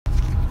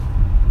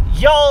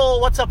Yo,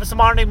 what's up? It's the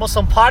Modern Day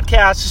Muslim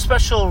Podcast, a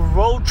special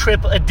road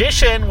trip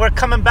edition. We're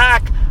coming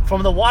back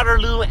from the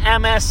Waterloo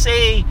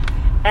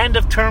MSA end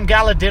of term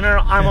gala dinner.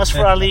 I'm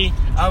Asfar Ali.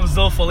 I'm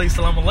Zulf Ali.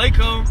 Assalamu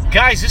alaikum.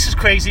 Guys, this is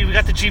crazy. We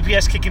got the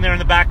GPS kicking there in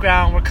the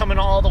background. We're coming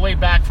all the way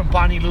back from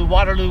Bonnyloo,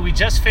 Waterloo. We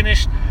just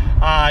finished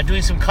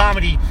doing some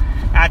comedy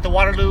at the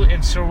Waterloo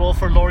and Sir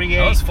Wilfrid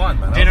Laurier. That was fun,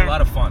 man. That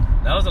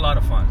was a lot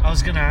of fun. I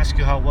was going to ask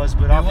you how it was,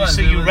 but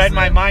obviously you read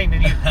my mind.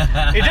 And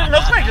it didn't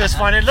look like it was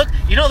fun.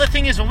 The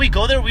thing is, when we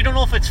go there, we don't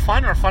know if it's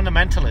fun or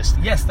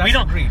fundamentalist. Yes, that's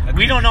agreed.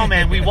 We don't know,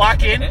 man. We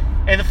walk in,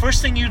 and the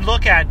first thing you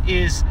look at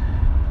is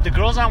the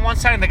girls on one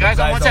side and the guys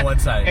on one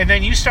side. And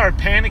then you start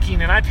panicking,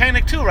 and I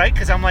panic too, right?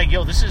 Because I'm like,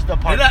 yo, this is the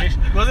part.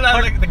 Wasn't that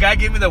like the guy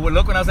gave me the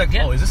look when I was like,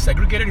 oh, is this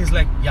segregated? He's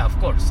like, yeah, of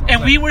course.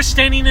 And we were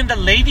standing in the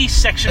ladies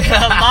section for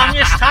the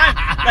longest time.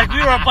 Like we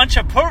were a bunch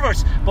of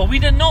perverts. But we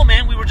didn't know,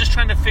 man. We were just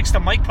trying to fix the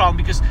mic problem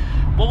because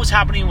what was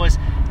happening was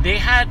they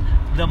had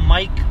the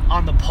mic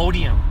on the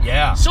podium.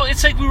 Yeah. So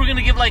it's like we were going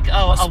to give like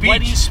a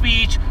wedding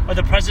speech or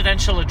the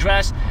presidential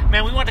address.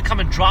 Man, we wanted to come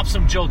and drop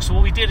some jokes. So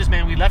what we did is,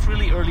 man, we left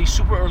really early,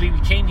 super early.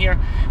 We came here.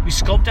 We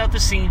scoped out the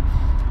scene.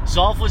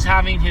 Zulf was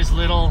having his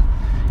little,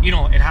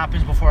 it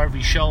happens before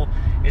every show.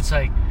 It's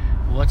like,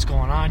 what's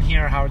going on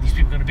here? How are these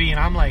people going to be? And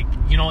I'm like,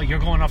 you're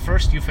going up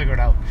first. You figure it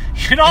out.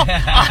 In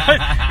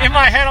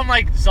my head, I'm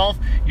like, Zulf,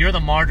 you're the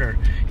martyr.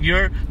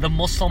 You're the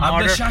Muslim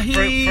martyr for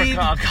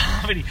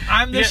comedy.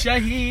 I'm the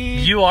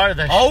Shaheed. You are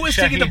the always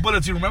Shaheed. Taking the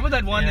bullets. You remember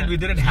that one that we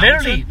did in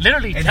Hamilton?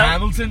 Literally. In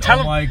Hamilton?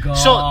 Oh my God.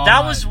 So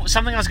that was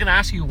something I was going to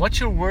ask you. What's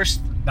your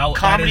worst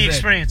comedy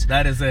experience?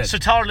 That is it. So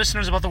tell our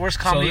listeners about the worst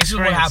comedy experience. So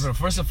this is what happened.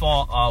 First of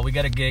all, we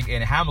got a gig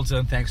in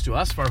Hamilton thanks to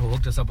Asfar, who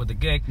hooked us up with the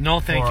gig. No,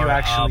 thank you,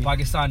 actually.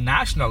 Pakistan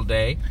National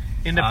Day.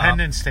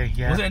 Independence Day,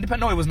 yeah. Was it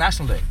Independence? No, it was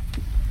National Day.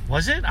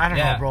 Was it? I don't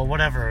know, bro.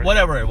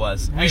 Whatever it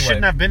was. We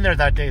shouldn't have been there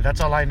that day.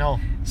 That's all I know.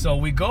 So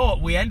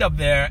we end up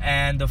there,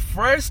 and the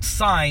first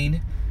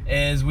sign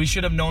is we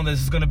should have known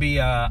this is going to be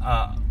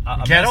a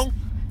ghetto?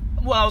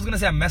 I was going to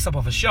say a mess up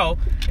of a show,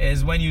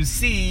 is when you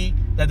see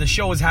that the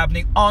show is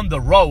happening on the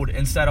road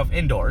instead of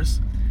indoors.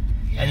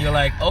 Yeah. And you're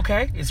like,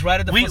 okay, it's right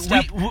at the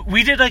footstep.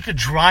 We did like a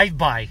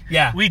drive-by.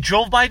 Yeah. We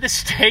drove by the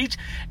stage,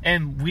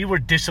 and we were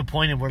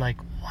disappointed. We're like,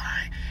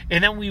 why?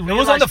 And then we realized... It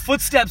was on the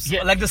footsteps,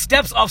 like the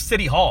steps of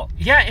City Hall.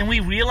 Yeah, and we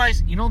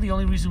realized, the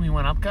only reason we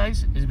went up,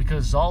 guys, is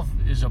because Zulf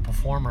is a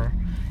performer.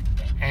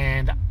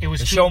 And it was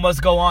the show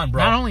must go on,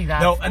 bro. Not only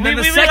that. No, and then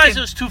we realized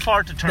it was too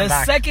far to turn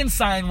back. The second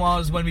sign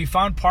was when we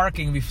found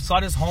parking. We saw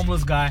this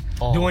homeless guy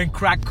doing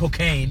crack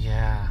cocaine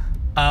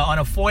on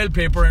a foil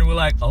paper. And we're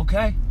like,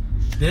 okay,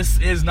 this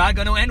is not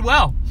going to end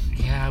well.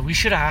 Yeah, we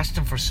should have asked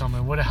him for some.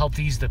 It would have helped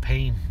ease the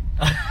pain.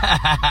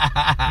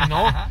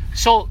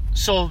 So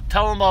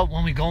tell them about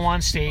when we go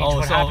on stage,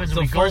 what happens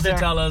when we go there. So first they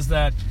tell us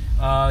that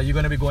you're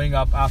going to be going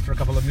up after a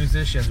couple of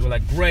musicians. We're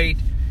like, great.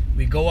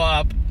 We go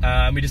up.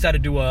 We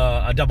decided to do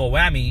a double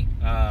whammy.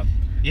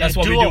 That's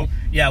what we do.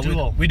 Yeah,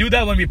 we do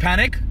that when we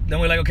panic. Then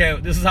we're like, okay,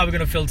 this is how we're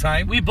going to fill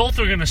time. We both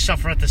are going to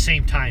suffer at the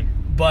same time.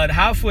 But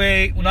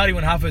not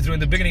even halfway through, in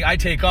the beginning, I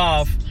take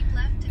off.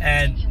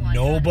 And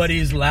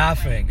nobody's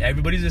laughing.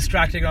 Everybody's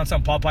distracted on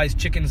some Popeye's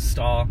chicken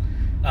stall.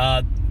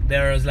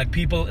 There's like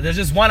people. There's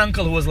just one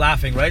uncle who was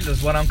laughing, right?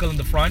 There's one uncle in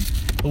the front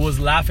who was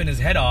laughing his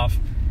head off,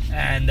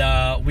 and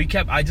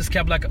I just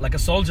kept like a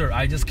soldier.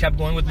 I just kept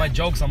going with my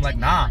jokes. I'm like,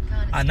 nah,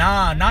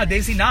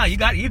 Daisy, nah, you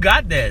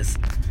got this.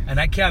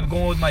 And I kept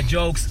going with my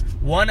jokes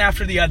one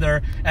after the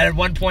other. And at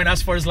one point,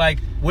 Asfar's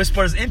like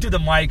whispers into the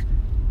mic,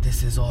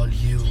 "This is all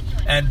you,"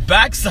 and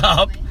backs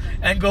up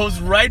and goes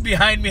right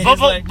behind me.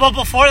 But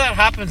before that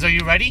happens, are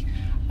you ready?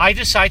 I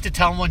decide to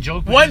tell him one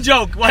joke. One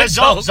joke.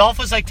 Zulf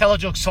was like, tell a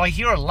joke. So I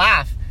hear a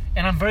laugh,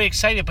 and I'm very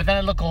excited. But then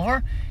I look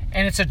over,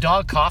 and it's a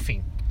dog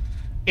coughing.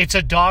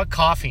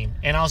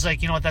 And I was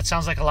like, you know what? That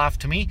sounds like a laugh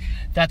to me.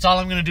 That's all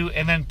I'm going to do.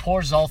 And then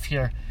poor Zulf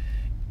here.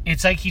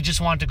 It's like he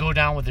just wanted to go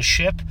down with the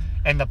ship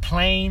and the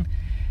plane.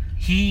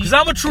 Because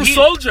I'm a true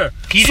soldier.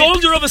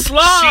 Soldier of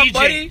Islam,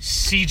 buddy.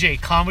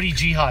 CJ, comedy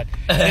jihad.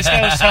 This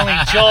guy was telling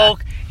a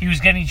joke. He was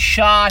getting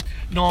shot.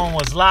 No one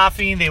was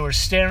laughing. They were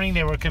staring.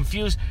 They were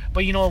confused.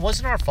 But, it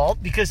wasn't our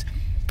fault because,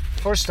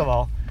 first of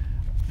all,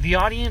 the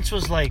audience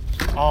was like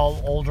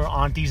all older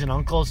aunties and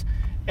uncles.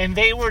 And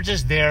they were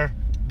just there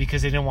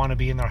because they didn't want to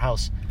be in their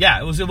house. Yeah,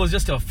 it was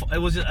just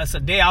a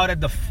day out at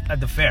the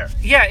fair.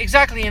 Yeah,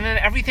 exactly. And then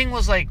everything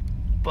was like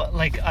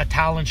a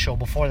talent show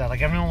before that.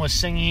 Like everyone was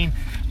singing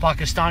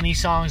Pakistani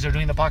songs. They're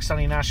doing the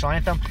Pakistani national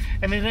anthem,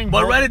 and they didn't.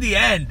 But right at the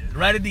end,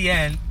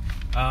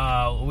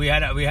 we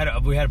had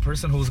a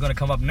person who was going to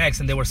come up next,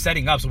 and they were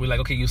setting up. So we're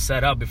like, okay, you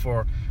set up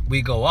before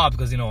we go up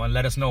because and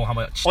let us know how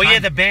much. Oh yeah,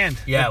 the band.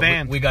 Yeah, the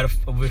band. we've got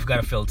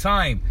to fill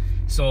time.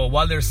 So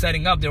while they're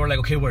setting up, they were like,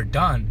 okay, we're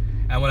done.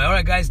 And we're like, all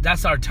right, guys,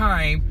 that's our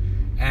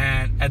time.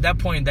 And at that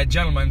point, that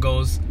gentleman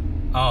goes,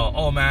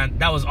 oh man,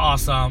 that was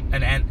awesome.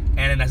 And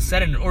I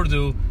said in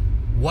Urdu,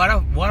 what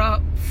a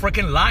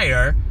freaking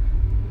liar.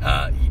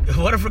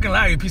 What a freaking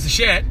liar, you piece of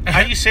shit.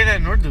 How do you say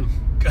that in Urdu?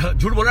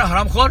 Jhoot bol raha,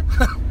 haram khor.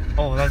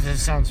 Oh, that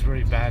sounds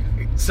very bad.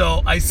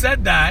 So I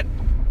said that,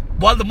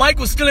 while the mic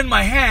was still in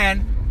my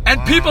hand,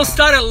 and people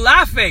started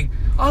laughing.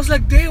 I was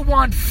like, they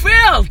want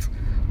filth.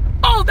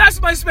 Oh,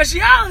 that's my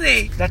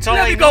specialty. That's all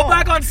Let I me know. go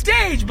back on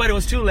stage, but it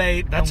was too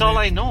late. That's all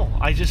I know.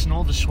 I just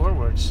know the swear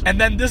words. And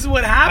then this is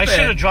what happened. I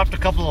should have dropped a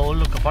couple of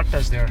Olo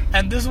Capotas there.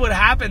 And this is what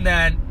happened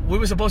then. We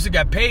were supposed to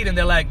get paid, and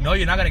they're like, no,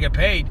 you're not going to get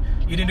paid.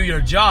 You didn't do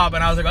your job.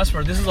 And I was like,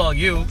 Usper, this is all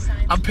you.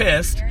 I'm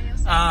pissed.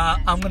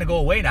 I'm going to go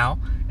away now.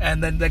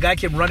 And then the guy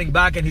came running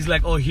back, and he's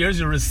like, oh, here's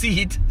your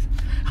receipt.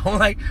 I'm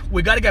like,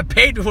 we got to get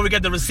paid before we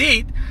get the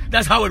receipt.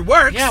 That's how it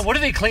works. Yeah, what are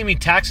they claiming?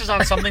 Taxes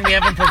on something they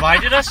haven't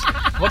provided us?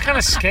 What kind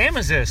of scam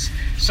is this?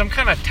 Some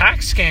kind of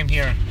tax scam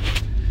here.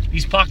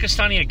 These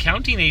Pakistani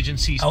accounting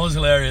agencies. That was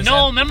hilarious.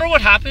 No, remember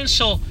what happened?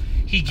 So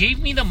he gave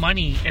me the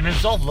money, and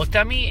Zolf looked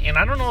at me, and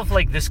I don't know if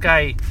like this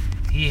guy,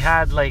 he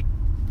had like,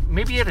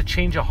 maybe he had a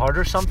change of heart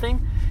or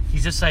something.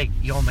 He's just like,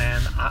 yo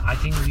man, I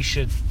think we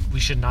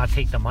should not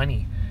take the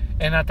money.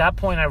 And at that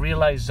point I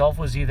realized Zolf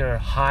was either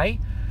high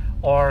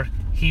or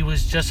he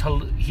was just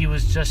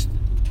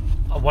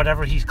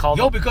whatever he's called.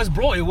 Yo, because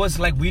bro, it was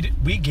like we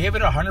gave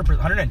it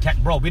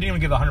 110. Bro, we didn't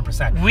even give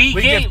 100%. We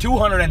gave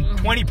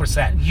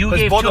 220%. You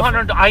gave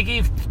 200. I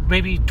gave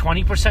maybe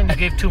 20%. You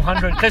gave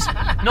 200. Because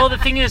no, the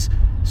thing is,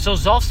 so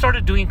Zolf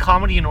started doing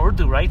comedy in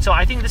Urdu, right? So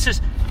I think this is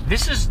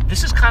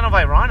kind of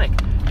ironic.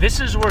 This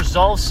is where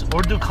Zolf's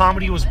Urdu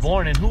comedy was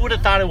born, and who would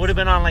have thought it would have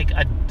been on like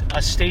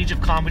a stage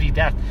of comedy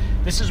death?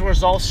 This is where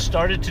Zolf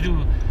started to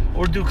do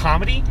Urdu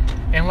comedy,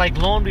 and like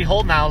lo and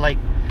behold, now like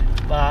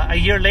a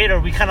year later,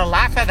 we kind of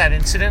laugh at that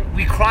incident.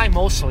 We cry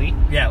mostly,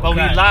 but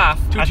we laugh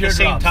at the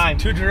same time.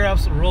 2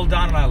 teardrops roll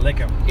down, and I lick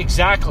them.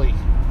 Exactly,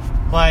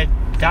 but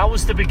that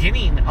was the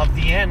beginning of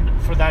the end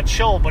for that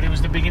show. But it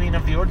was the beginning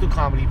of the Urdu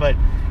comedy. But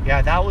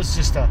yeah, that was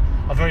just a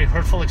very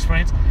hurtful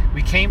experience.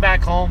 We came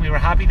back home. We were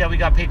happy that we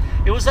got paid.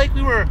 It was like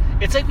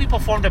it's like we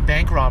performed a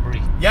bank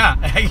robbery. Yeah.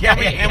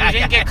 And we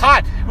didn't get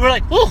caught. We were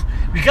like, oh,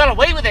 we got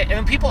away with it. And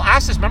then people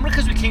asked us, remember,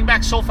 because we came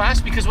back so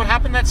fast? Because what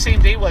happened that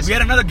same day was... We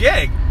had another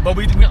gig, but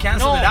we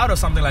canceled it out or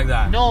something like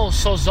that. No,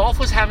 so Zolf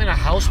was having a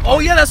house party. Oh,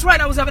 yeah, that's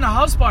right. I was having a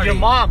house party. Your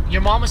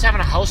mom was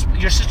having a house...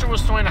 Your sister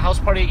was throwing a house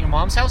party at your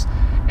mom's house.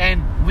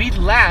 And we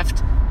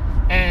left,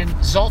 and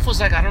Zolf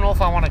was like, I don't know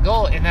if I want to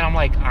go. And then I'm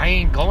like, I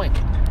ain't going.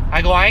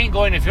 I go, I ain't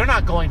going if you're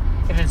not going.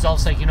 And then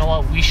Zolf's like, you know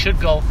what, we should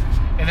go.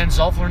 And then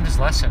Zolf learned his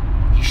lesson.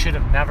 He should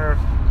have never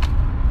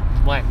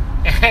went.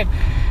 And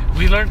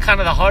we learned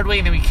kind of the hard way,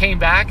 and then we came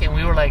back, and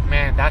we were like,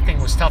 man, that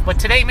thing was tough. But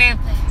today, man,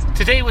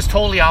 today was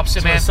totally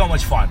opposite, man. It was so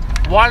much fun.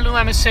 Waterloo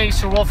MSA,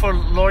 Sir Wilford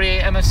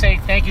Laurier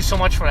MSA, thank you so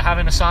much for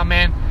having us on,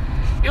 man.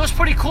 It was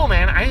pretty cool,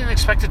 man. I didn't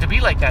expect it to be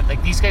like that.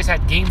 Like, these guys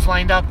had games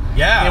lined up.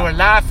 Yeah. They were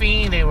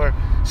laughing. They were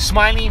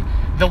smiling.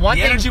 The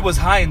energy was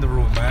high in the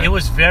room, man. It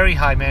was very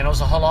high, man. It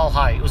was a halal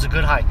high. It was a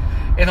good high.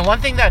 And the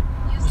one thing that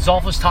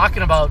Zolf was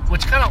talking about,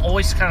 which kind of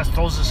always kind of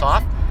throws us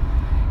off,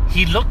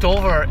 he looked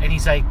over and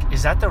he's like,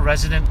 is that the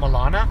resident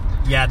Malana?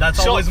 Yeah, that's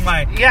always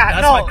my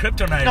my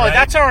kryptonite. No, right?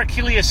 That's our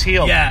Achilles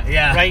heel.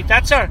 Yeah. Right?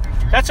 That's our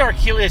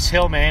Achilles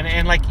heel, man.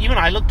 And like, even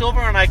I looked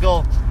over and I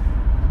go,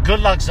 good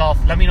luck,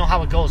 Zolf. Let me know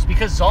how it goes.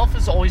 Because Zolf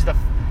is always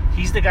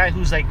he's the guy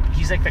who's like,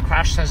 he's like the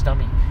crash test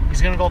dummy.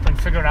 He's going to go up and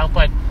figure it out.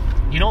 But,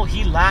 you know,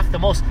 he laughed the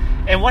most.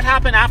 And what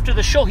happened after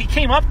the show? He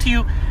came up to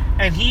you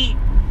and he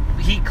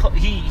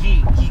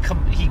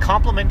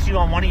complimented you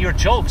on one of your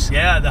jokes.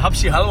 Yeah, the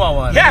Habshi Halwa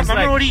one. Yeah,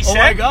 remember what he said? Oh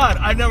my God,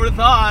 I never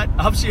thought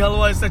Habshi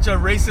Halwa is such a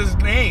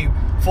racist name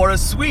for a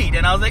sweet.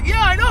 And I was like,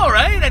 yeah, I know,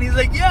 right? And he's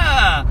like,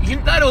 yeah,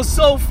 that was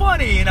so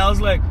funny. And I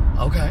was like,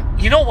 okay.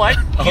 You know what?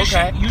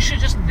 You should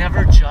just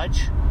never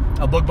judge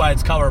a book by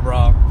its cover,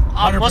 bro.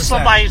 100%. A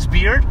Muslim by his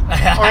beard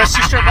or a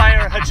sister by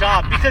her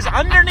hijab. Because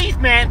underneath,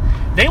 man,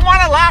 they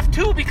want to laugh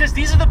too, because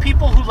these are the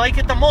people who like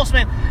it the most,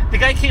 man. The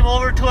guy came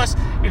over to us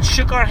and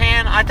shook our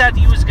hand. I thought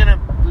he was going to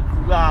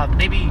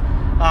maybe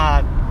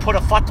put a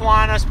fatwa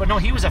on us, but no,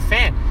 he was a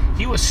fan.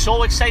 He was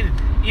so excited.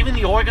 Even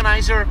the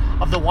organizer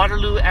of the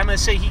Waterloo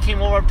MSA, he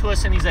came over to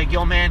us and he's like,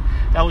 yo, man,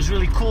 that was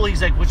really cool.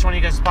 He's like, which one of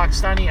you guys is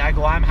Pakistani? I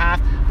go, I'm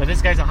half, but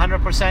this guy's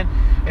 100%.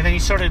 And then he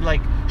started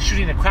like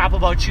shooting the crap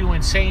about you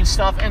and saying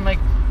stuff. And like,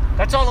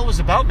 that's all it was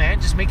about, man.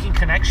 Just making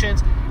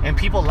connections and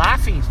people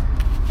laughing.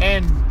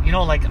 And, you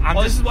know, like,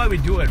 this is why we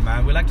do it,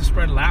 man. We like to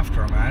spread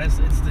laughter, man.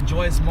 It's the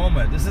joyous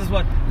moment. This is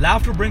what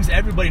laughter brings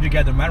everybody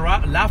together, man.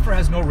 Laughter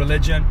has no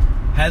religion,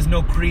 has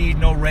no creed,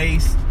 no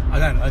race. I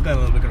got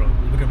a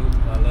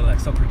little like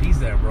Socrates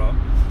there, bro.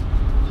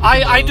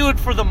 I do it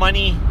for the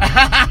money,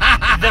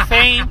 the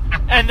fame,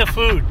 and the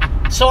food.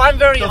 So I'm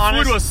very honest.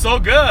 The food was so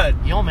good.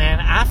 Yo, man,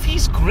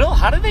 Afi's Grill.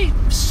 How did they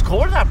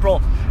score that,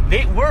 bro?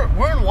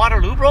 We're in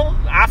Waterloo, bro.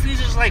 Afi's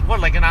is like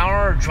an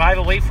hour drive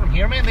away from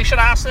here, man. They should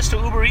ask us to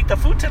Uber eat the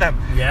food to them.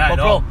 Yeah, but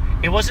bro,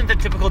 it wasn't the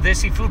typical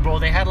Desi food, bro.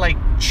 They had like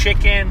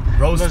chicken,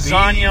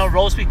 lasagna,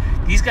 roast beef.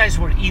 These guys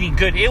were eating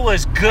good. It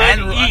was good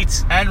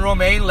eats. And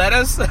romaine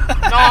lettuce. No,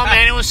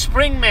 man, it was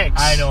spring mix.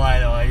 I know.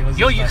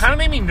 Yo, you kind of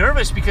made me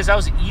nervous because I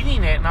was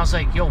eating it and I was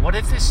like, yo, what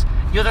if this?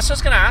 Yo, that's what I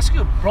was gonna ask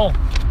you, bro.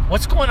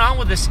 What's going on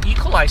with this E.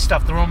 coli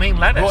stuff, the romaine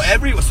lettuce?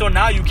 Bro, so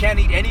now you can't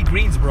eat any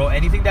greens, bro.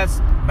 Anything that's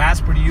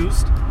mass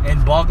produced.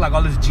 in bulk, like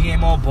all this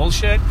GMO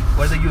bullshit,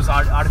 where they use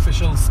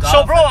artificial stuff.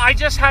 So, bro, I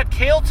just had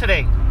kale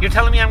today. You're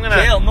telling me I'm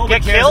gonna Nobody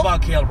get cares kale?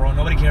 about kale, bro.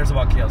 Nobody cares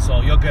about kale,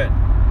 so you're good.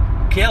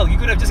 Kale, you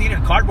could have just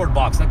eaten a cardboard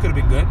box. That could have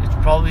been good. It's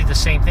probably the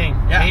same thing.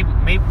 Yeah.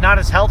 Maybe not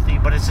as healthy,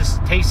 but it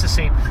just tastes the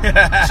same.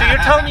 So you're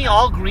telling me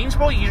all greens,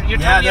 bro? You're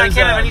telling me I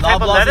can't have any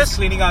type of lettuce? Is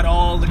cleaning out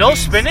all the No greens.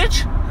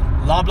 spinach?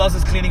 Loblaws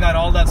is cleaning out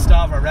all that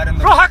stuff. I read in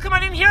the... Bro, how come I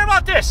didn't hear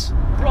about this?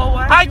 Bro,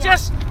 why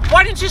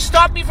didn't you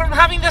stop me from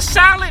having the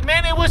salad,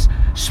 man? It was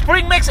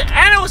spring mix and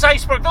it was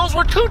iceberg. Those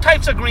were two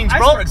types of greens,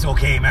 bro. Iceberg's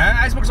okay, man.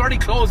 Iceberg's already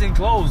closed.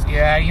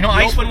 Yeah, you know,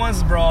 the open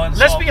ones, bro.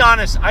 Let's be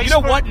honest. You know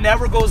what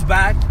never goes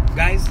bad,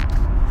 guys?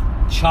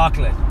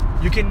 Chocolate.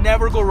 You can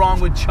never go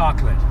wrong with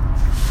chocolate.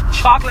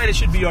 Chocolate, it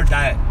should be your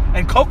diet.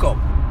 And cocoa.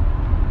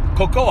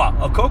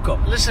 Cocoa.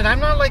 Listen, I'm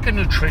not like a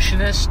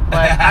nutritionist,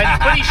 but I'm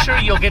pretty sure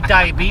you'll get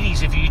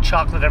diabetes if you eat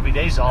chocolate every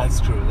day, Zol.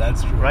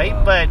 That's true. Right?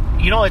 But,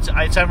 you know, it's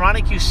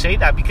ironic you say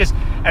that because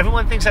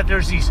everyone thinks that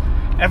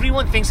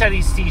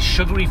these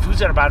sugary foods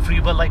that are bad for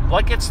you, but, like,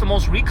 what gets the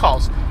most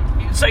recalls?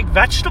 It's like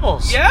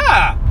vegetables.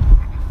 Yeah.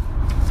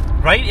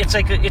 Right? It's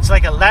like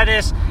a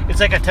lettuce, it's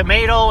like a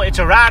tomato, it's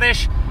a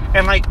radish,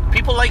 and, like,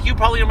 people like you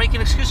probably are making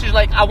excuses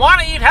like, I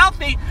want to eat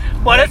healthy,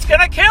 but it's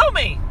going to kill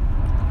me.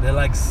 They're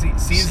like,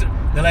 Caesar...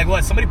 They're like,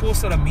 what? Somebody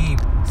posted a meme.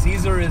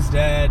 Caesar is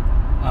dead.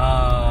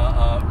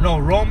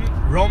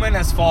 Roman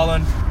has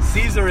fallen.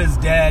 Caesar is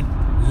dead.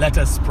 Let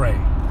us pray.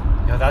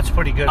 Yeah, that's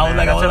pretty good.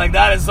 I was like,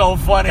 that is so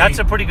funny. That's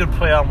a pretty good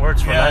play on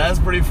words for that. Yeah, that's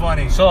pretty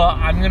funny. So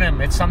I'm gonna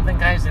admit something,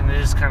 guys, and it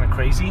is kind of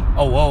crazy.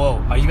 Oh,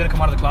 whoa! Are you gonna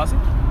come out of the closet?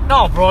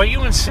 No, bro. Are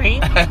you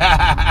insane?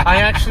 I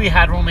actually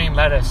had romaine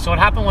lettuce. So what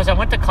happened was I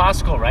went to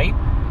Costco, right,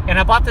 and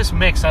I bought this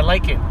mix. I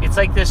like it. It's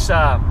like this.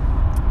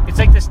 It's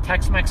like this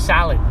Tex-Mex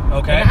salad.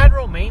 Okay. And it had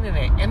romaine in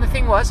it. And the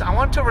thing was, I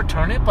wanted to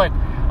return it, but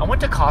I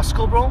went to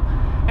Costco, bro,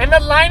 and the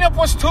lineup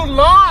was too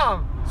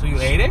long. So you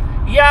ate it?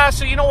 Yeah,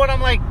 so you know what? I'm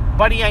like,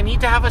 buddy, I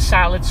need to have a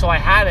salad, so I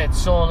had it.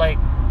 So, like,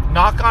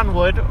 knock on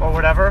wood or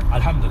whatever.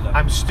 Alhamdulillah.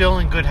 I'm still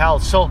in good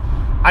health. So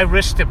I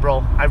risked it,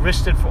 bro. I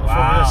risked it for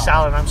the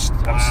salad. I'm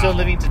still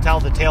living to tell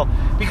the tale.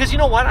 Because you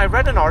know what? I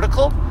read an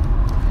article.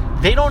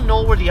 They don't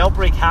know where the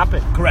outbreak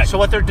happened. Correct. So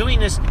what they're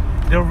doing is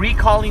they're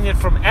recalling it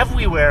from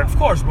everywhere. Of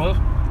course, bro.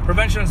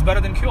 Prevention is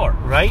better than cure.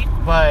 Right?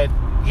 But,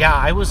 yeah,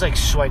 I was, like,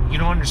 sweating. You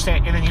don't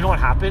understand. And then you know what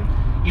happened?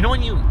 You know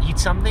when you eat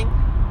something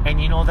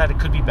and you know that it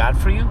could be bad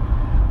for you?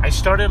 I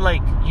started,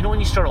 like, you know when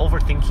you start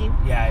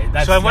overthinking?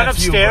 Yeah, so I went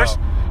upstairs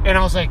and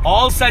I was like...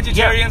 All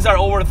Sagittarians are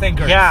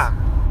overthinkers. Yeah.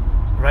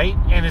 Right?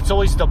 And it's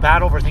always the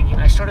bad overthinking.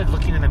 I started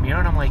looking in the mirror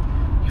and I'm like,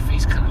 your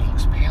face kind of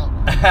looks pale.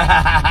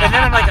 And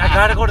then I'm like, I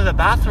gotta go to the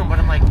bathroom. But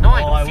I'm like, no,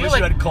 I don't feel wish like...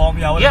 you had called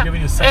me. I would have given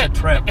you such a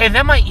trip. And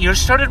then my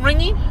ears started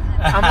ringing.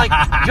 I'm like,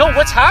 yo,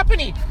 what's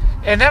happening?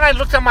 And then I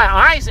looked at my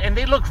eyes and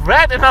they looked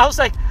red. And I was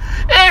like,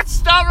 it's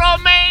the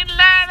romaine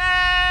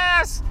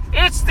lettuce.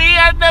 It's the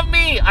end of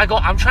me. I go,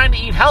 I'm trying to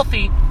eat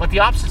healthy, but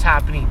the opposite's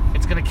happening.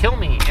 It's going to kill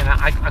me. And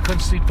I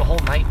couldn't sleep the whole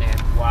night, man.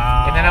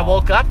 Wow. And then I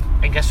woke up,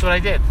 and guess what I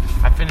did?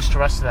 I finished the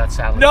rest of that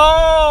salad.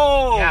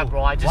 No! Yeah,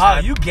 bro. Wow,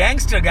 you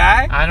gangster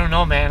guy. I don't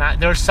know, man.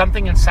 There was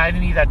something inside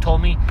of me that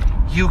told me,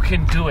 you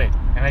can do it.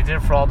 And I did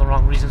it for all the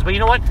wrong reasons. But you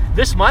know what?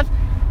 This month,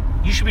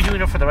 you should be doing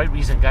it for the right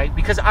reason, guys.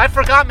 Because I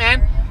forgot,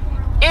 man.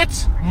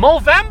 It's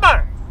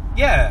Movember.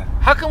 Yeah.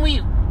 How can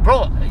we...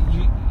 Bro,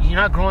 you're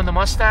not growing the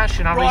mustache?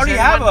 You're not Bro, raising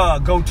I already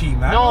have a goatee,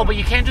 man. No, but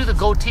you can't do the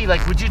goatee.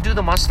 Like, would you do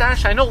the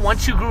mustache? I know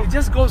once you grew... It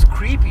just goes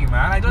creepy,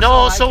 man.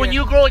 When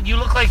you grow it, you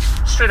look like...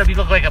 Straight up, you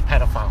look like a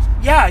pedophile.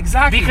 Yeah,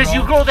 exactly, Because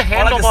bro. you grow the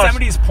handlebars. Or like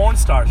the 70s porn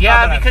stars.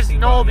 Yeah, because you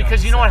know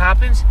what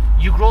happens?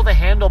 You grow the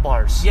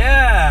handlebars.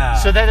 Yeah.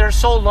 So that they're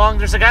so long.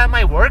 There's a guy at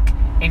my work,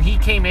 and he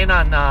came in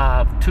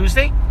on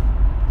Tuesday.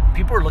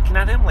 People were looking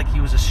at him like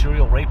he was a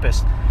serial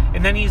rapist.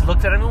 And then he's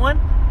looked at everyone,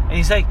 and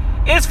he's like,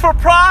 it's for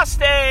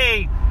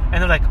prostate!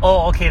 And they're like,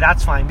 oh, okay,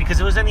 that's fine. Because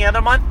it was any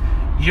other month,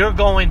 you're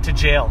going to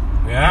jail.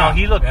 Yeah. You know,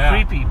 he looked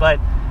creepy. But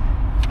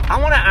I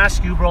want to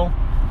ask you, bro,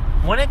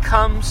 when it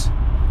comes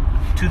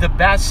to the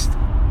best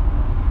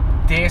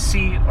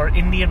Desi or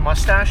Indian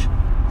mustache,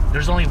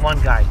 there's only one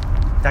guy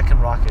that can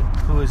rock it.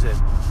 Who is it?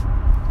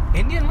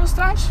 Indian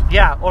mustache?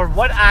 Yeah, or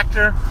what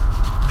actor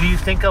do you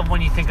think of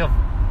when you think of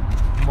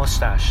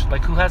mustache?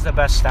 Like, who has the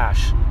best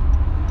stash?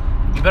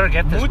 You better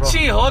get this, bro.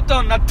 Muchi ho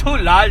to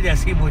Nathu Lal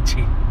jaisi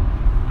muchi.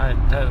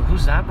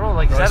 Who's that, bro?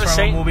 Like, is that a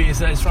saying?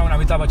 It's from an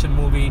Amitabh Bachchan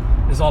movie.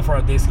 It's all for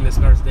our Desi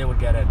listeners. They would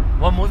get it.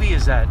 What movie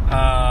is that?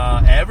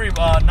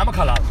 Namak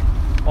Halal.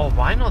 Oh,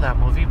 well, I know that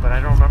movie, but I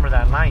don't remember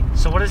that line.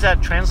 So what does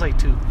that translate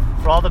to?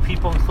 For all the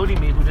people, including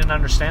me, who didn't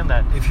understand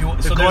that.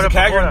 So there's a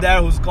character in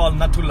there who's called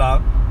Nathu Lal,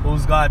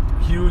 who's got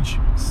huge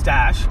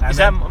stash. Is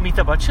that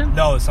Amitabh Bachchan?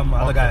 No, some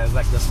other guy is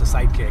like just the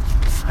sidekick.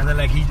 And then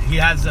like he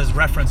has this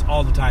reference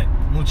all the time.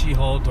 Muchi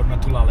Hot or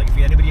Nathu Lal. Like if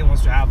anybody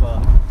wants to have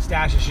a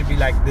stash, it should be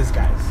like this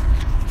guy's.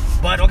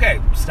 But okay,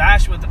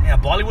 stash with a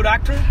Bollywood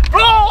actor?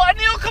 Bro,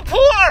 Anil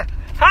Kapoor!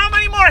 How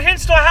many more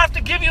hints do I have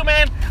to give you,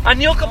 man?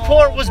 Anil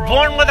Kapoor was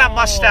born with that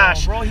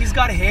mustache. Bro, he's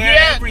got hair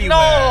everywhere.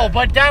 No,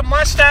 but that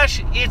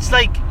mustache, it's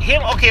like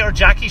him. Okay, or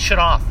Jackie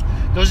Shroff.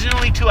 Those are the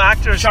only two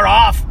actors. Shut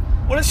off.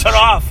 What is shut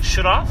off?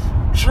 Shut off?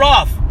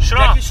 Shroff. Shut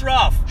Jackie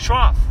off.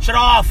 Shroff. Shroff. Shut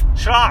off.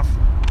 Shut off.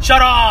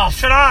 Shut off.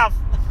 Shut off.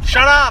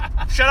 Shut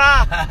up. Shut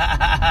up.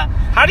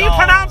 How do you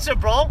pronounce it,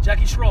 bro?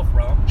 Jackie Shroff,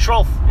 bro.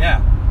 Shroff.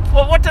 Yeah.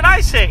 Well, what did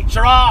I say?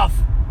 Shut off.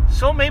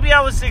 So maybe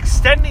I was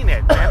extending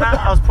it, man.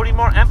 I was putting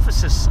more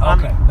emphasis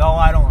on. Okay. No,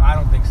 I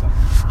don't think so.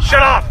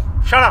 Shut up.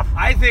 Shut up.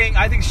 I think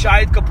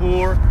Shahid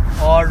Kapoor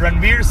or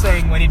Ranveer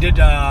Singh when he did.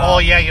 Oh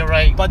yeah, you're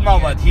right.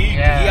 Padmavat, he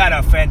had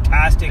a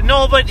fantastic.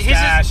 No, but his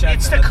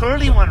it's the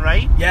curly one,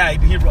 right? Yeah,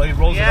 he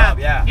rolls it up.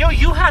 Yeah. Yo,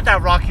 you had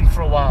that rocking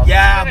for a while.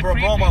 Yeah, bro.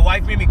 My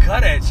wife made me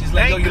cut it. She's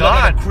like, "Yo, you look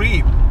like a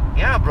creep."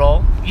 Yeah,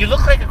 bro. You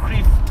look like a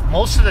creep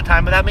most of the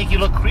time, but that make you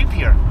look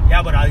creepier.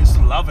 Yeah, but I used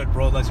to love it,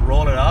 bro. Let's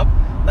roll it up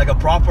like a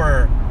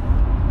proper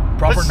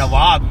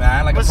Nawab,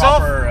 man. Like a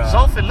proper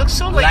Zolf, it looks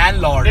so like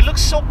landlord. It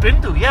looks so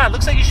bindu. Yeah, it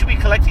looks like you should be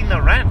collecting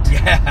the rent.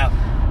 Yeah.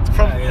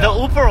 From the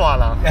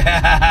Uberwala.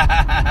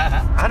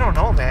 I don't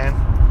know, man.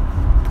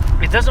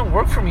 It doesn't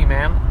work for me,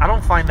 man. I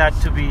don't find that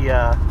to be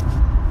I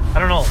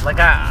don't know. Like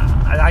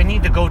I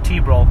need the goatee,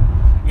 bro.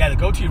 Yeah, the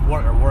goatee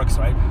works,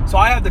 right? So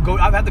I've had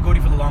the goatee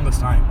for the longest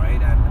time,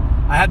 right?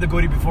 And I had the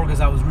goatee before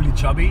because I was really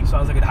chubby, so I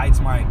was like, it hides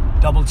my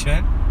double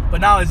chin.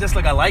 But now it's just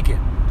like I like it.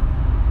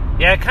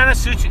 Yeah, it kind of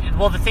suits you.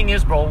 Well, the thing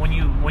is, bro, when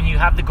you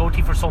have the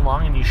goatee for so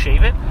long and you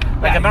shave it,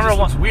 like I remember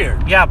once. It's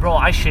weird. Yeah, bro,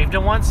 I shaved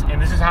it once,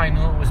 and this is how I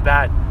knew it was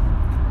bad.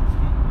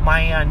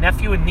 My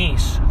nephew and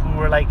niece, who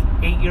were like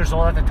 8 years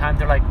old at the time,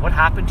 they're like, "What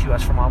happened to you,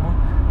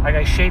 Asfamamu?" Like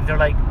I shaved. They're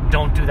like,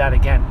 "Don't do that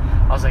again."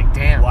 I was like,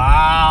 "Damn."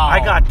 Wow. I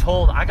got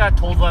told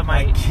by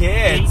my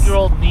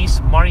 8-year-old niece,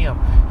 Mariam.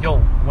 Yo,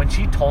 when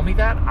she told me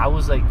that, I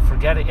was like,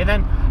 "Forget it." And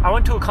then I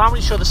went to a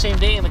comedy show the same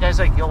day, and the guy's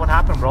like, "Yo, what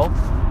happened, bro?"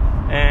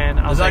 And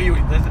I was like, you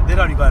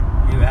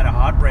had a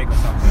heartbreak or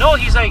something. No,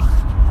 he's like,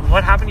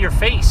 "What happened to your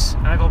face?"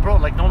 And I go, "Bro,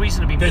 like no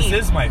reason to be mean. This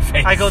is my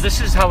face." I go,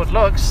 "This is how it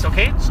looks,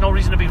 okay? It's no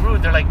reason to be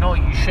rude." They're like, "No,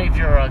 you shaved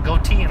your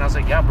goatee." And I was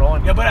like, "Yeah, bro."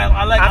 And yeah, but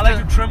I like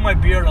to trim my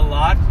beard a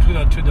lot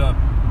to the.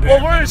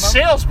 Well, we're in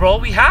sales, bro.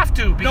 We have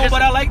to. No, but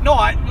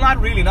not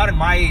really. Not in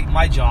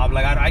my job.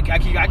 Like I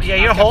yeah,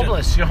 you're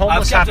homeless. You're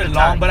homeless half the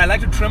time. But I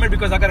like to trim it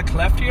because I got a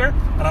cleft here,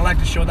 and I like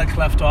to show that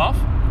cleft off.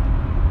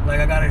 Like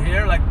I got it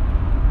here, like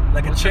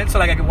a chin, so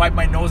like I can wipe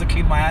my nose and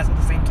clean my ass at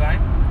the same time.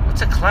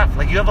 What's a cleft?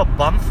 Like you have a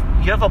bum?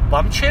 You have a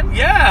bum chin?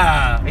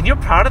 Yeah. And you're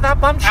proud of that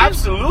bum chin?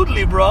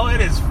 Absolutely, bro.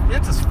 It's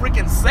just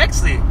freaking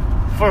sexy.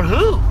 For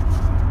who?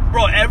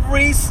 Bro,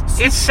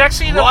 it's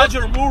sexy to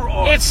Roger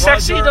Moore. It's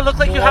sexy to look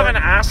like you have an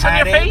ass on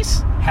your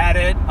face. Had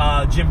it.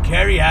 Jim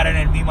Carrey had it,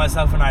 and Me,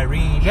 Myself, and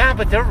Irene. Yeah,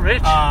 but they're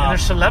rich and they're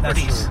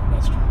celebrities.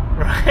 That's true.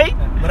 Right?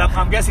 But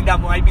I'm guessing that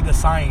might be the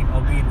sign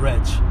of being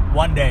rich.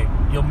 One day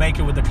you'll make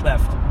it with the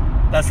cleft.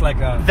 That's like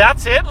a.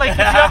 That's it. Like if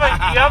you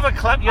have a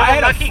cleft. You have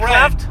a lucky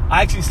cleft.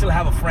 I actually still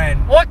have a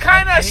friend. What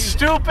kind of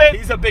stupid?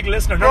 He's a big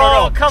listener.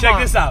 No. Check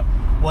this out.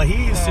 What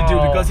he used to do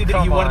because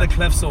he wanted the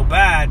cleft so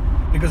bad.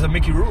 Because of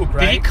Mickey Rourke,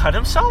 right? Did he cut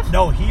himself?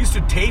 No, he used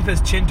to tape his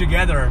chin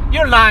together.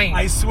 You're lying.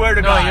 I swear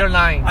to God. No, you're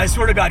lying. I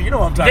swear to God. You know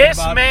what I'm talking about.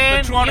 This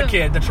man...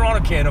 The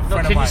Toronto kid, a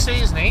friend of mine. Can you say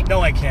his name?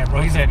 No, I can't,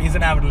 bro. He's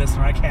an avid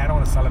listener. I don't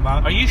want to sell him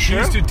out. Are you sure?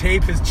 He used to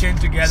tape his chin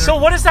together. So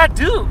what does that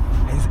do?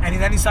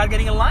 And then he started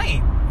getting a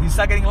line.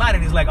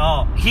 And he's like,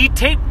 oh. He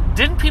taped...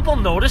 Didn't people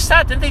notice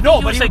that? Didn't they think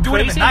he was like do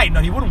it crazy? at night.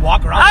 No, he wouldn't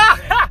walk around.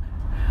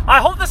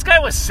 I hope this guy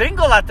was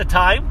single at the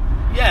time.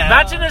 Yeah.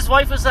 Imagine his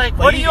wife was like,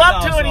 "What are you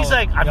up to?" And he's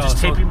like, "I'm just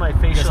taping my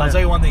facial." Yes, I'll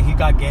tell you one thing. He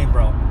got game,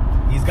 bro.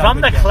 He's got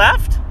from the game.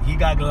 cleft. He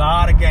got a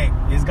lot of game.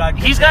 He's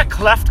got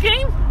cleft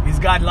game. He's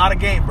got a lot of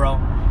game, bro.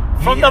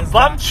 From the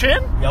bum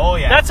chin. Oh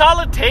yeah. That's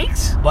all it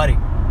takes, buddy.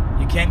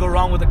 You can't go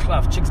wrong with a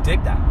cleft. Chicks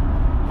dig that.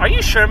 Are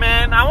you sure,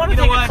 man? I want to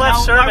take a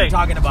cleft survey. Why are we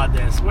talking about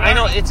this? I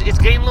know it's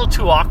getting a little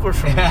too awkward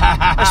for me,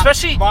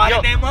 especially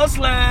modern-day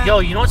Muslim. Yo,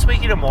 you know what's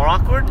making it more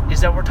awkward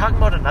is that we're talking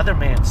about another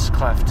man's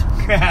cleft.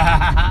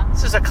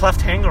 This is a cleft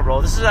hanger,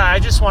 bro. I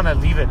just want to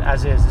leave it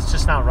as is. It's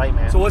just not right,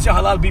 man. So what's your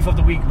halal beef of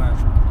the week, man?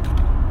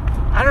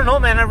 I don't know,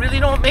 man. I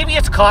really don't. Maybe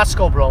it's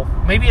Costco, bro.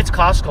 Maybe it's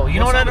Costco. You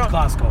know what I don't?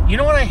 Costco. You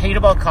know what I hate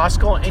about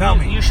Costco? And Tell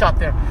me. You shop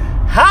there.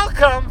 How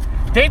come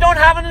they don't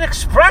have an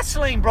express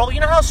lane, bro?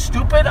 You know how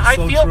stupid I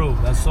feel? True.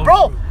 That's so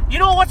bro, true. You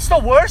know what's the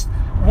worst?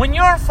 When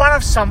you're in front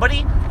of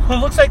somebody who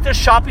looks like they're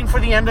shopping for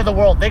the end of the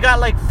world. They got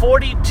like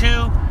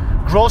 42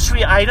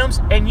 grocery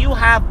items, and you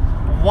have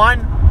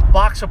one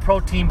box of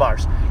protein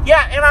bars.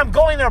 Yeah, and I'm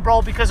going there,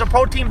 bro, because the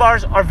protein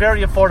bars are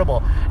very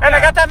affordable. And I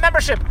got that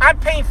membership. I'm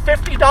paying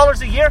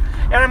 $50 a year,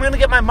 and I'm going to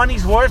get my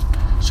money's worth.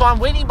 So I'm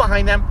waiting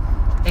behind them.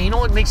 And you know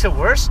what makes it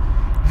worse?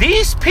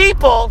 These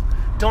people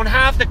don't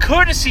have the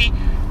courtesy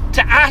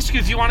to ask you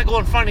if you want to go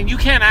in front, and you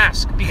can't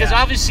ask. Because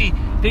obviously,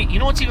 you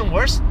know what's even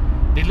worse?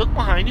 They look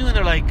behind you, and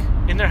they're like,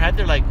 in their head,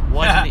 they're like,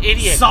 what an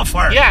idiot.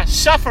 Suffer. Yeah,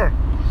 suffer.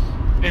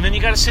 And then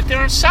you got to sit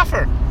there and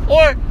suffer.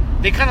 Or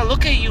they kind of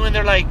look at you, and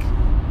they're like,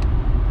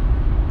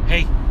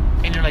 hey.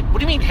 And you're like, what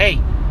do you mean, hey?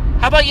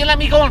 How about you let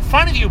me go in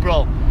front of you,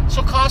 bro?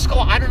 So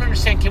Costco, I don't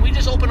understand. Can we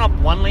just open up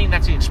one lane?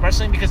 That's the express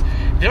lane. Because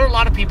there are a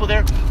lot of people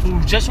there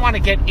who just want to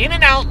get in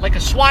and out like a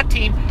SWAT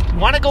team. You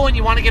want to go in,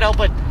 you want to get out.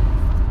 But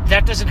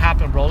that doesn't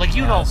happen, bro. Like,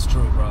 you know. That's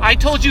true, bro. I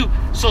told you.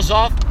 So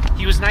Zolf,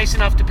 he was nice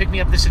enough to pick me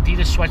up this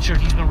Adidas sweatshirt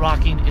he's been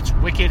rocking. It's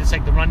wicked. It's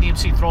like the Run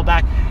DMC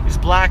throwback. It's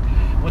black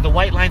with the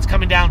white lines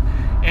coming down.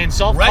 And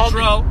Zolf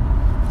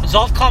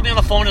called me on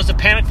the phone. It was a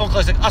panic phone call.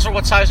 He's like, Usher,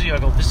 what size are you? I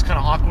go, this is kind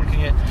of awkward.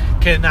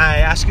 Can I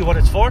ask you what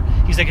it's for?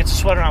 He's like, it's a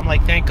sweater. I'm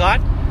like, thank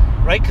God.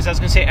 Right? Because I was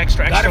going to say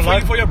extra Got it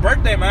large. for your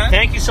birthday, man.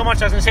 Thank you so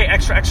much. I was going to say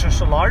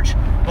extra large.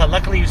 But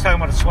luckily he was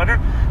talking about a sweater.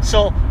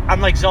 So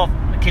I'm like, Zolf,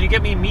 can you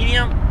get me a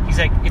medium? He's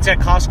like, it's at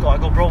Costco. I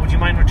go, bro, would you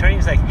mind returning?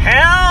 He's like,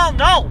 hell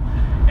no.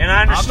 And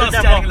I understood I'm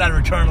not standing in that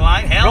return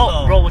line.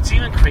 Hell no. Bro, what's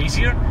even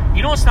crazier?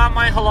 You know, it's not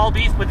my halal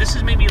beef, but this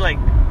is maybe like,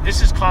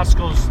 this is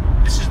Costco's.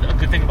 This is a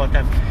good thing about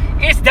them.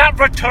 It's that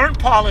return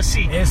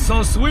policy. It's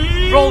so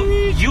sweet. Bro,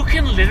 you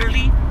can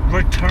literally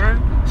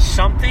return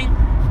something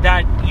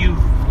that you've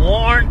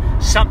worn.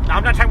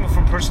 I'm not talking about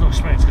from personal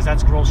experience because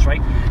that's gross,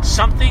 right?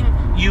 Something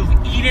you've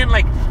eaten.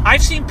 Like,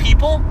 I've seen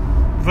people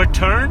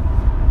return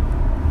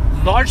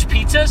large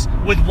pizzas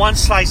with one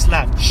slice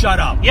left. Shut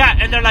up. Yeah,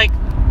 and they're like,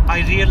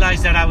 I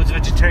realized that I was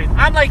vegetarian.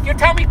 I'm like, you're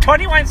telling me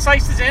 21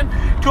 slices in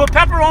to a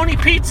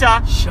pepperoni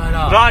pizza. Shut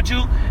up.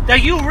 Raju,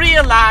 that you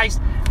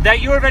realized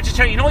that you're a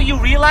vegetarian. You know what you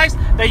realized?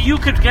 That you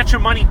could get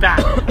your money back.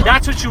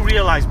 That's what you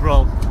realized,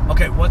 bro.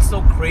 Okay, what's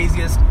the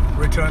craziest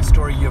return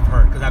story you've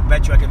heard? Because I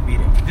bet you I can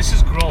beat it. This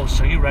is gross.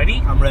 Are you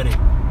ready? I'm ready.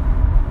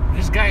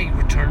 This guy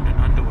returned an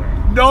underwear.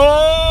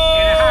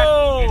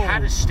 No! And it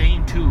had a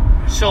stain too.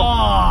 So,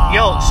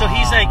 so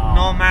he's like,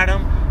 no,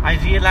 madam, I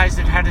realized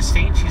it had a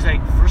stain. She's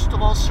like, first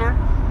of all, sir,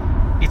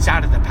 it's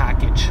out of the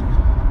package,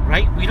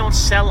 right? We don't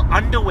sell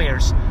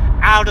underwears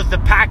out of the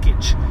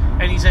package.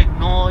 And he's like,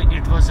 no,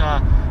 it was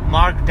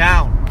marked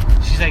down.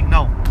 She's like,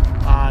 no,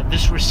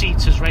 this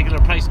receipt says regular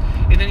price.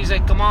 And then he's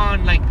like, come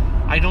on, like,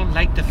 I don't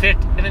like the fit.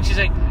 And then she's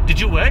like, did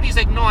you wear it? He's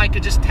like, no, I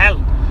could just tell.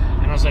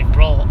 And I was like,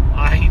 bro,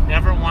 I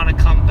never want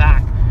to come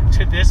back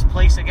to this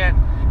place again.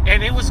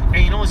 And it was, and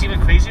you know what's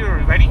even crazier? Are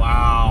you ready?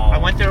 Wow. I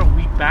went there a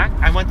week back.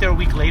 I went there a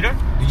week later.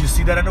 Did you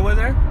see that underwear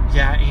there?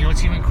 Yeah, and you know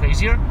what's even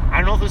crazier? I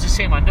don't know if it was the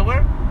same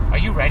underwear. Are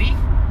you ready?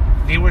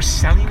 They were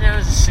selling it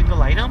as a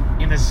single item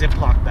in a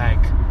Ziploc bag.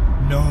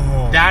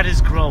 No. That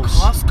is gross.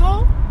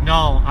 Costco?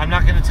 No, I'm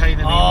not going to tell you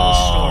the name of the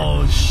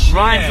store. Oh, shit.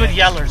 Rhymes with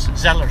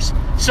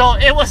Zellers. So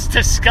it was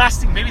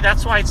disgusting. Maybe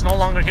that's why it's no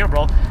longer here,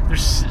 bro. They're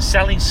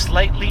selling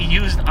slightly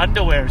used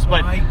underwears.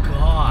 But my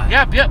God.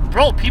 Yeah,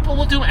 bro, people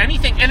will do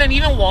anything. And then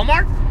even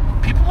Walmart,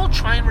 people will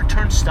try and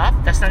return stuff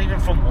that's not even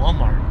from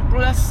Walmart. Bro,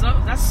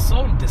 that's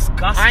so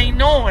disgusting. I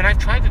know, and I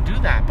tried to do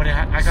that, but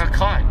I got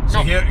caught.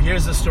 So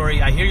here's the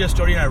story. I hear your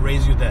story and I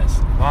raise you this.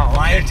 Wow. Okay.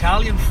 My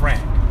Italian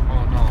friend.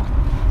 Oh, no.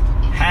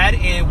 Had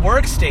a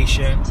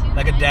workstation,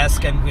 like a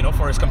desk and,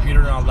 for his computer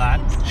and all that.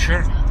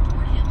 Sure.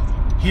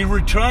 He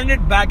returned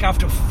it back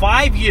after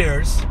 5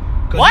 years.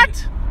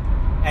 What?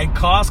 And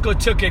Costco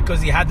took it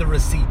because he had the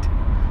receipt.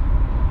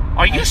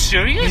 Are you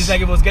serious? He's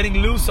like, it was getting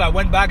loose, so I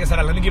went back and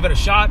said, let me give it a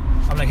shot.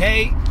 I'm like,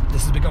 hey,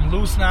 this has become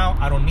loose now.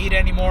 I don't need it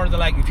anymore. They're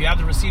like, if you have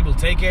the receipt, we'll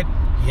take it.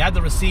 He had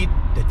the receipt.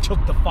 They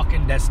took the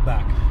fucking desk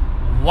back.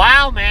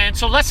 Wow, man.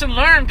 So lesson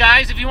learned,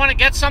 guys. If you want to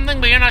get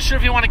something, but you're not sure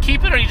if you want to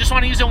keep it or you just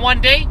want to use it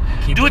one day,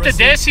 do it the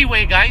Desi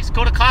way, guys.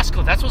 Go to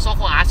Costco. That's what Zolf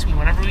asks me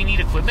whenever we need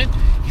equipment.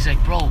 He's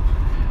like, bro,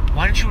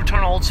 why don't you return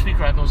an old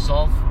speaker? I go,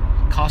 Zolf,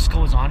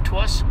 Costco is on to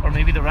us, or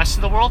maybe the rest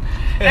of the world,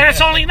 and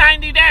it's only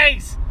 90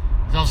 days.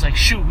 I was like,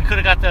 shoot, we could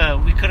have got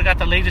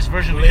the latest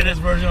version. We could have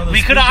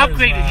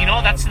upgraded,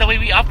 man. That's the way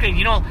we upgrade.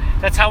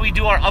 That's how we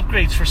do our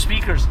upgrades for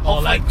speakers. Oh,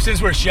 like,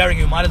 since we're sharing,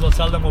 you might as well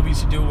tell them what we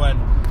used to do when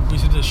we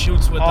used to do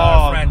shoots with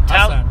our friend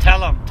Hassan. Tell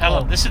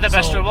them. This is the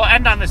best. We'll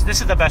end on this. This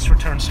is the best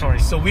return story.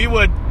 So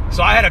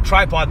I had a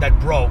tripod that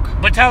broke.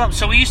 But tell them.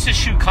 So we used to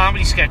shoot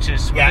comedy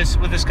sketches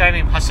with this guy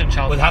named Hassan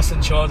Chaudhry. With Hassan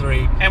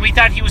Chaudhry. And we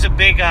thought he was a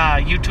big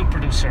YouTube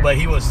producer. But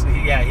he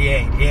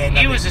ain't.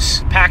 He was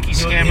a packy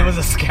scammer. He was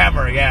a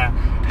scammer,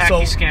 yeah.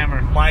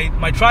 Scammer.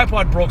 My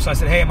tripod broke, so I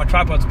said, hey, my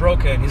tripod's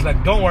broken. He's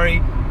like, don't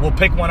worry, we'll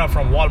pick one up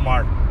from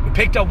Walmart. We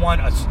picked up one,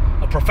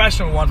 a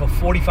professional one for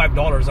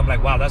 $45. I'm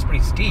like, wow, that's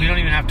pretty steep. We don't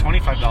even have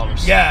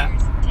 $25.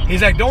 Yeah.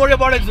 He's like, don't worry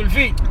about it,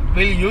 Zulfi.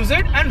 We'll use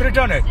it and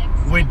return it.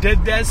 We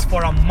did this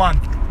for a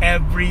month,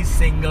 every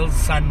single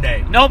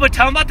Sunday. No, but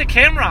tell him about the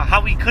camera,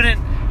 how we couldn't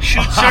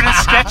shoot certain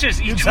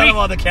sketches each week. Tell him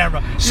about the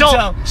camera. So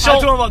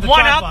about the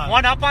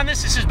one up on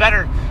this. This is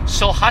better.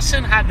 So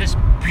Hassan had this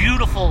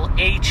beautiful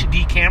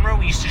HD camera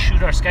we used to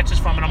shoot our sketches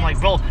from, and I'm like,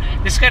 bro,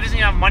 this guy doesn't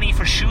even have money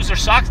for shoes or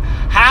socks.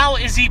 How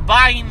is he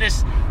buying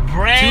this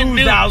brand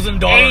new $2,000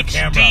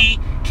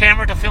 HD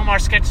camera to film our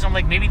sketches? I'm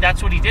like, maybe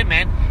that's what he did,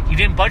 man. He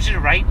didn't budget it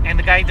right, and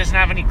the guy doesn't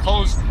have any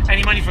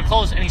money for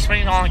clothes, and he's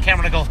spending it all on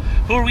camera to go,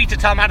 who are we to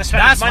tell him how to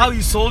spend his money? That's how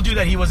he sold you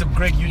that he was a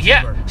great YouTuber.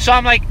 Yeah, so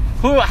I'm like,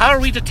 how are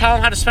we to tell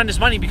him how to spend his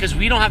money? Because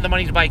we don't have the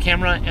money to buy a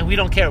camera, and we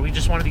don't care. We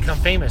just want to become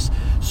famous.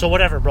 So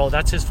whatever, bro,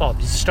 that's his fault.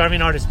 He's a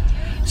starving artist.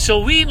 So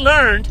we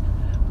learned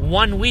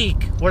 1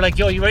 week, we're like,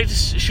 yo, you ready to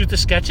shoot the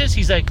sketches?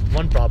 He's like,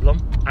 one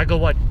problem. I go,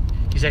 what?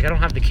 He's like, I don't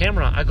have the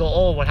camera. I go,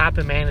 oh, what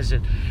happened, man? Is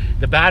it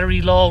the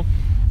battery low?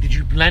 Did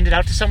you lend it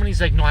out to someone?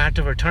 He's like, no, I had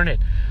to return it.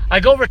 I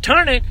go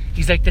return it.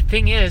 He's like, the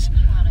thing is,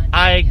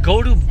 I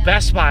go to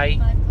Best Buy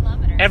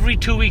every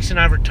 2 weeks and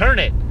I return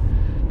it.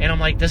 And I'm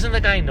like, doesn't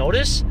the guy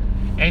notice?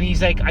 And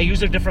he's like, I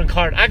use a different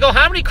card. I go,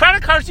 how many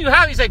credit cards do you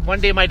have? He's like, one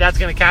day my dad's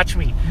going to catch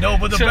me. No,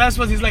 but the best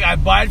was, he's like, I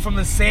buy it from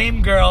the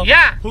same girl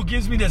who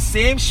gives me the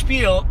same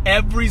spiel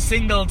every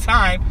single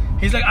time.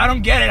 He's like, I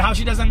don't get it, how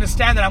she doesn't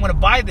understand that I'm going to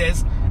buy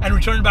this and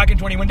return it back in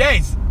 21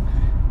 days.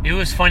 It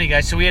was funny,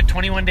 guys. So we had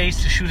 21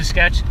 days to shoot a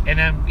sketch, and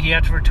then he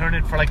had to return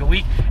it for like a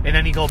week, and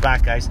then he go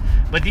back, guys.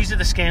 But these are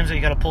the scams that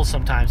you got to pull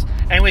sometimes.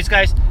 Anyways,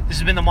 guys, this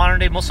has been the Modern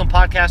Day Muslim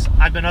Podcast.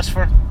 I've been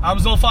Usfer. I'm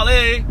Zulf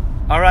Ali.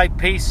 All right,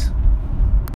 peace.